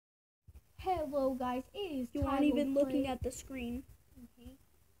Hello guys, it is You aren't even looking at the screen.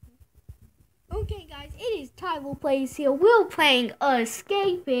 Okay guys, it is Tyler Plays here. We're playing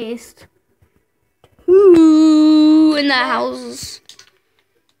Escapist. Who in the house?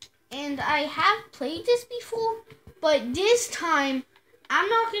 And I have played this before, but this time I'm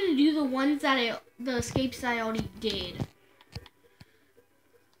not gonna do the ones that the escapes I already did.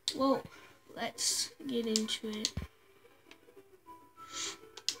 Well, let's get into it.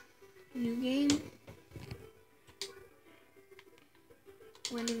 New game.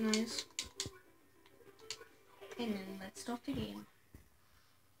 Randomize. And then let's start the game.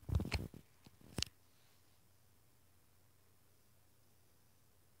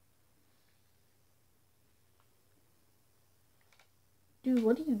 Dude,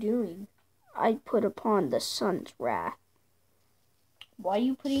 what are you doing? I put upon the sun's wrath. Why are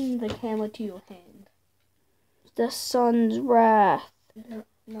you putting the camera to your hand? The sun's wrath. No.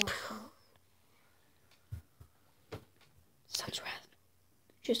 Sun's wrath.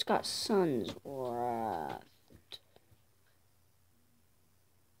 Just got sun's wrath.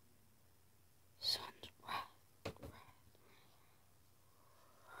 Sun's wrath.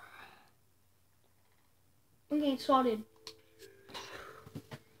 Okay, started.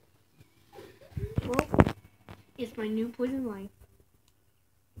 Well, it's my new poison life.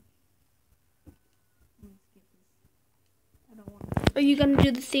 I don't want to. Are you gonna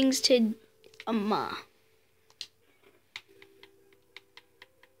do the things to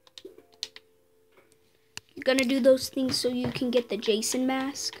You're gonna do those things so you can get the Jason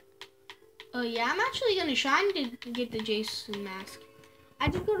mask? Yeah, I'm actually gonna try to get the Jason mask. I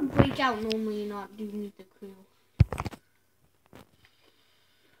just go to breakout normally, not do meet the crew.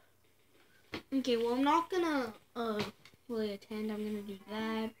 Okay, well I'm not gonna really attend. I'm gonna do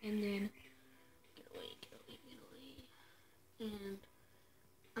that and then get away. And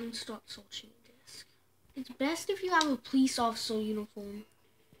I'm gonna start searching this. It's best if you have a police officer uniform.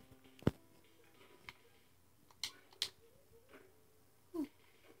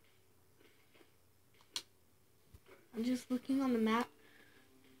 I'm just looking on the map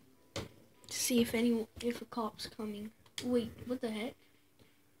to see if a cop's coming. Wait, what the heck?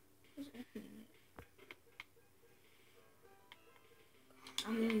 What's opening it?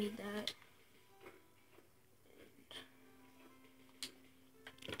 I'm gonna need that.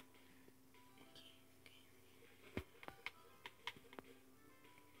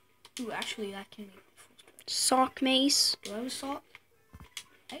 Ooh, actually, that can make me full stretch. Sock mace. Do I have a sock?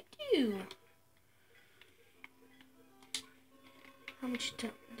 I do. How much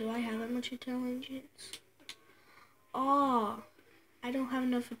do I have? That much intelligence? Oh, I don't have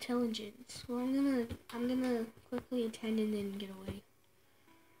enough intelligence. Well, I'm gonna quickly attend and then get away.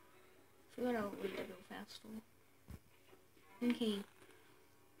 Figure out a way to go faster. Okay.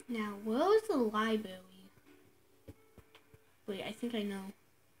 Now, where was the library? Wait, I think I know.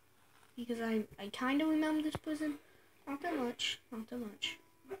 Because I kind of remember this prison. Not that much.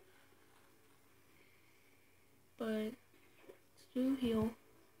 But through here.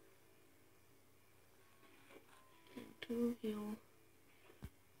 Through here.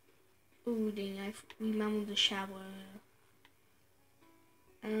 Ooh, dang, I remember the shower.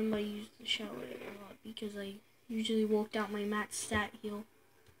 I remember I used the shower a lot because I usually worked out my max stat heal.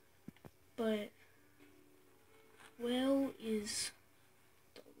 But where is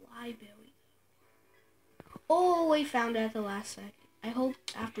the library? Oh, I found it at the last sec. I hope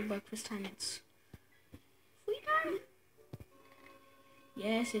after breakfast time it's free time.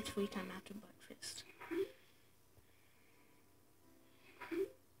 Yes, it's free time after breakfast.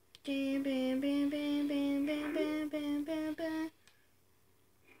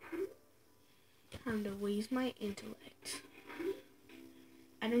 Time to waste my intellect.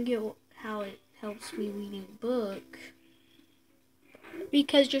 I don't get how it helps me reading a book.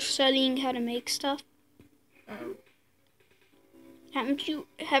 Because you're studying how to make stuff. Oh. Haven't you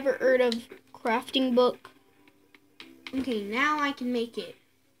ever heard of crafting book? Okay, now I can make it.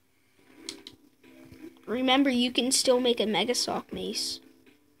 Remember, you can still make a mega sock mace.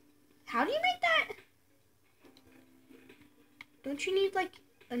 How do you make that? Don't you need like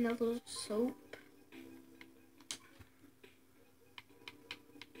another soap?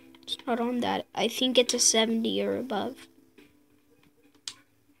 It's not on that. I think it's a 70 or above.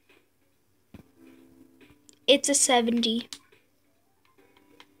 It's a 70.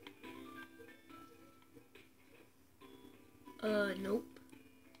 Nope.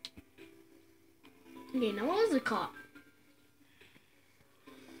 Okay, now what was the cop?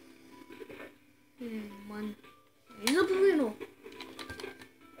 One. He's a brutal.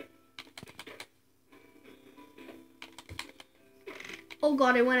 Oh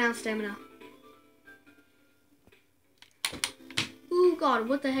god, I went out of stamina. God,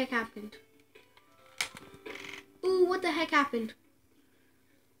 what the heck happened? Ooh, what the heck happened?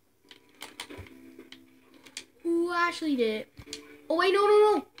 Ooh, I actually did it. Oh, wait,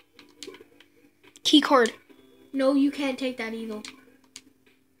 no. Key card. No, you can't take that either.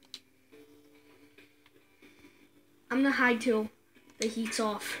 I'm gonna hide till the heat's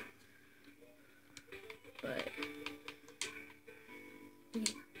off. But...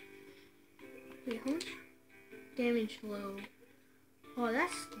 Wait, how much damage low? Oh,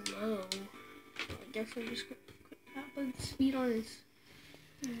 that's low. I guess I'm just gonna put that, but the speed on is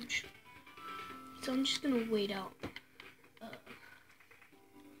huge. So I'm just gonna wait out.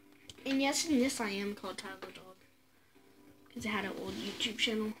 And yes, in this I am called Tyler Dog. Because I had an old YouTube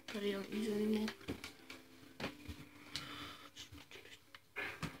channel, but I don't use it anymore.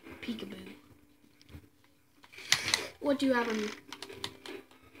 Peekaboo. What do you have on you?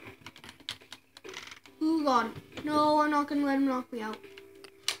 Oh God. No, I'm not gonna let him knock me out.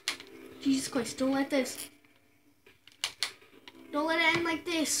 Jesus Christ, don't let this. Don't let it end like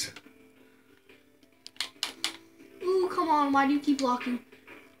this. Ooh, come on, why do you keep blocking?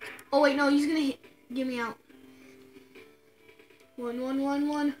 Oh wait, no, he's gonna get me out.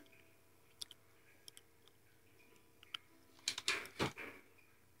 1.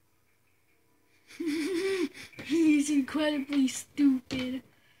 He's incredibly stupid.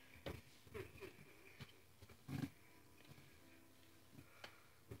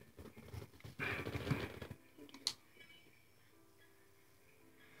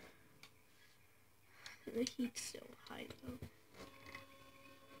 The heat's so high though.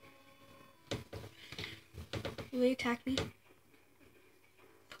 Will they attack me?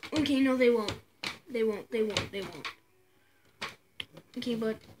 Okay, no, they won't. They won't. Okay,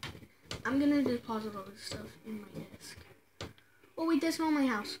 but I'm gonna deposit all this stuff in my desk. Oh wait, that's not my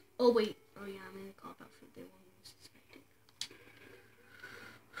house. Oh wait. Oh yeah, I'm in a cop outfit. They won't even suspect it.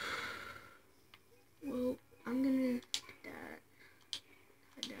 Well, I'm gonna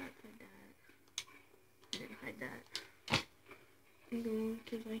hide that. I'm going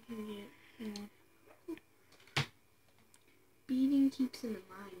because I can get more. Beating keeps in the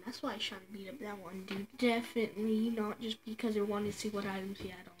mind. That's why I tried to beat up that one dude. Definitely not just because I wanted to see what items he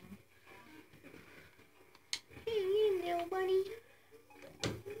had on. Hey, little bunny.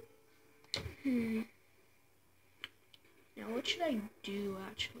 Now what should I do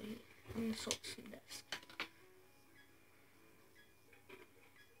actually? I'm gonna sort some desk.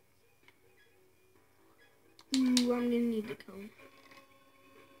 Ooh, I'm gonna need the comb.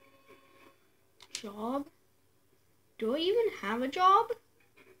 Job? Do I even have a job?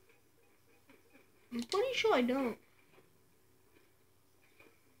 I'm pretty sure I don't.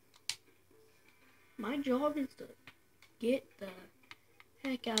 My job is to get the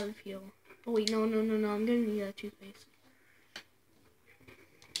heck out of here. Oh wait, no. I'm gonna need a toothpaste.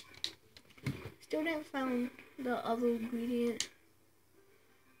 Still didn't find the other ingredient.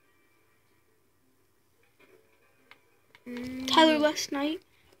 Tyler, last night,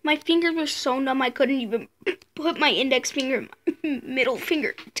 my fingers were so numb I couldn't even put my index finger and my middle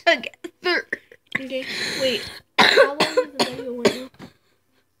finger together. Okay, wait. How long is the video window?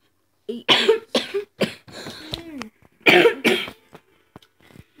 8 minutes.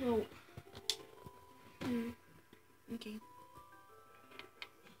 Whoa. Okay.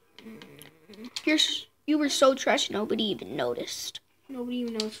 You were so trash, nobody even noticed. Nobody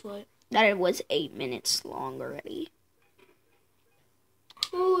even knows what. That it was 8 minutes long already.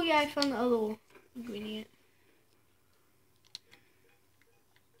 Oh yeah, I found the other ingredient.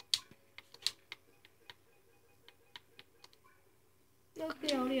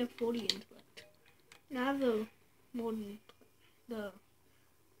 Okay, I only have 40 intellect. Now I have the the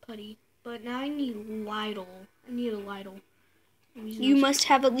putty, but now I need Lidl. I need a Lidl. You must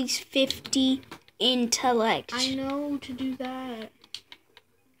have at least 50 intellect. I know to do that.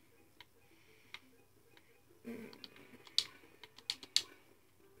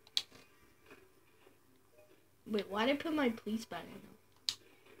 Wait, why did I put my police badge on?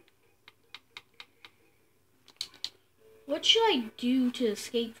 What should I do to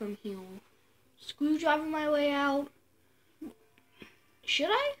escape from here? Screwdriver my way out? Should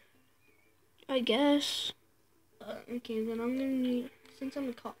I? I guess. Okay, then I'm gonna need, since I'm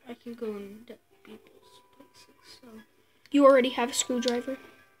a cop, I can go in people's places, so. You already have a screwdriver.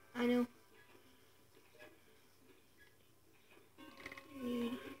 I know.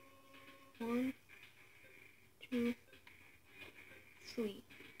 Need 1, 2, 3.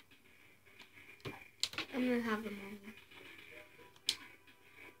 I'm gonna have them on me.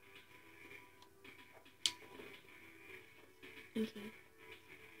 Okay.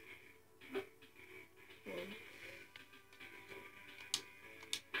 Whoa.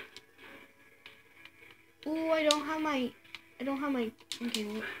 I don't have my. Okay,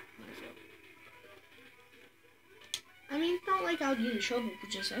 well, I mean, it's not like I'll get in trouble for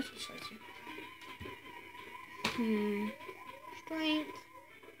just exercising. Strength.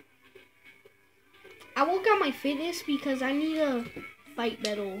 I will get my fitness because I need a fight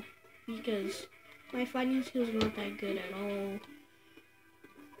medal because my fighting skills are not that good at all.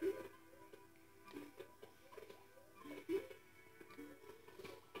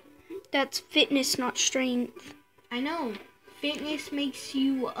 That's fitness, not strength. I know. Fitness makes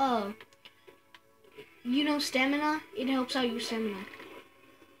you, stamina? It helps out your stamina.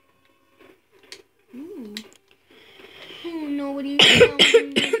 Ooh. Nobody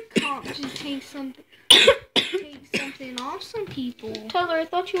can't just take something off some people. Tyler, I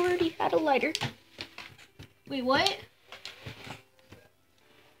thought you already had a lighter. Wait, what?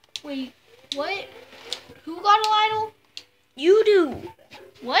 Wait, what? Who got a lighter? You do.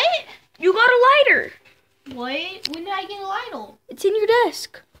 What? You got a lighter. What? When did I get a lighter? It's in your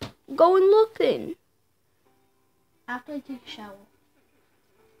desk. Go and look then. After I take a shower.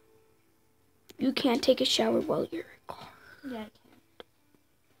 You can't take a shower while you're in a car. Yeah, I can.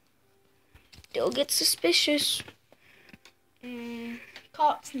 They'll get suspicious.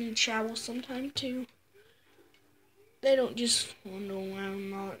 Cops need showers sometime too. They don't just wonder why I'm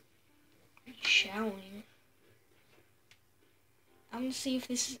not showering. I'm gonna see if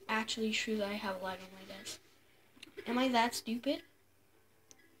this is actually true that I have a light on my desk. Am I that stupid?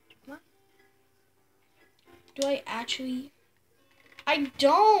 What? Do I actually? I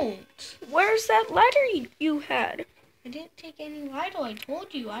don't! Where's that lighter you had? I didn't take any lighter, I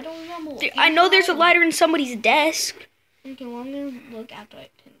told you. I don't remember. I know there's a lighter in somebody's desk. Okay, well, I'm gonna look after I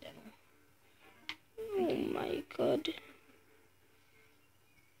pin dental. Oh my god.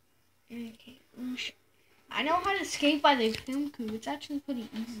 Okay, oosh. I know how to skate by the film crew. It's actually pretty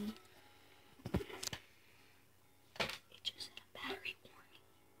easy. It just had a battery warning.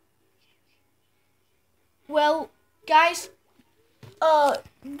 Well, guys,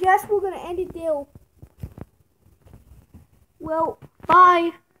 guess we're gonna end it there. Well,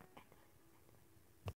 bye.